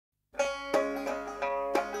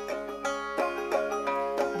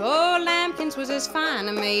Lamkins was as fine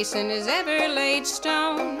a mason as ever laid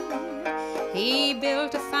stone. He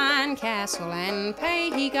built a fine castle and pay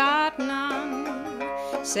he got none.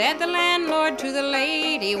 Said the landlord to the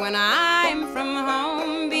lady, when I'm from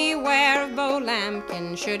home, beware of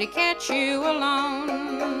Beaulampkin, should he catch you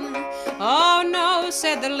alone. Oh no,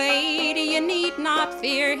 said the lady, you need not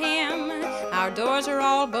fear him. Our doors are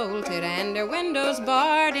all bolted and our windows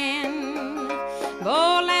barred in.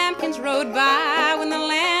 Lamkins rode by when the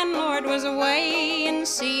landlord was away, and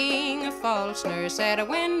seeing a false nurse at a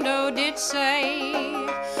window did say,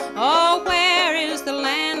 oh, where is the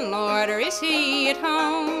landlord, or is he at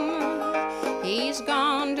home? He's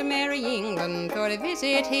gone to merry England for to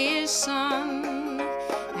visit his son.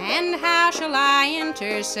 And how shall I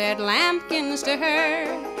enter, said Lampkins to her.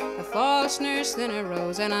 The false nurse then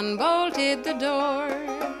arose and unbolted the door.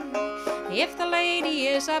 If the lady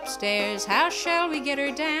is upstairs, how shall we get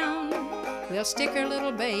her down? We'll stick her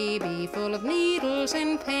little baby full of needles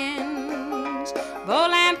and pins.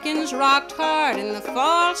 Bolakins rocked hard and the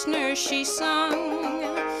false nurse she sung,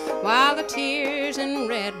 while the tears and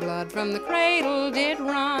red blood from the cradle did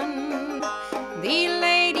run. The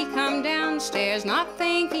lady come downstairs, not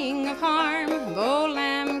thinking of harm.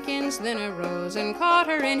 Lamkins then arose and caught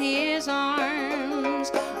her in his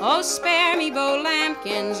arms. Oh, spare me,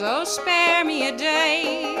 Lamkins, oh, spare me a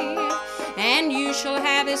day, and you shall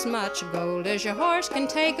have as much gold as your horse can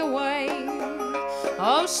take away.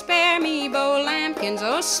 Oh, spare me, Lamkins,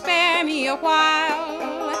 oh, spare me a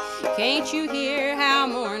while. Can't you hear how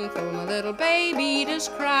mournful my little baby does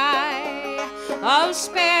cry? Oh,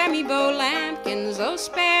 spare me, Lamkins, oh,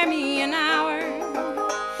 spare me an hour,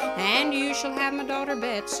 and you shall have my daughter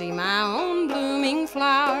Betsy, my own blooming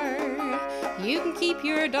flower. You can keep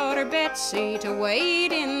your daughter Betsy to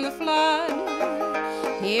wade in the flood.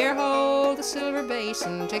 Here, hold the silver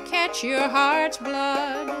basin to catch your heart's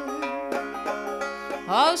blood.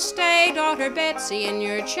 Oh, stay, daughter Betsy, in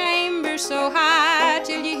your chamber so high,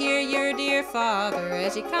 till you hear your dear father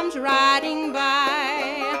as he comes riding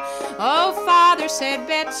by. Oh, father, said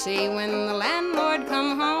Betsy, when the landlord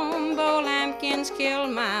come home, Lamkins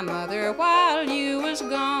killed my mother while you was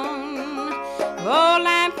gone.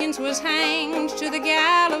 Lamkins was hanged to the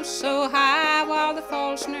gallows so high, while the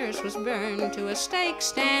false nurse was burned to a stake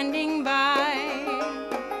standing by.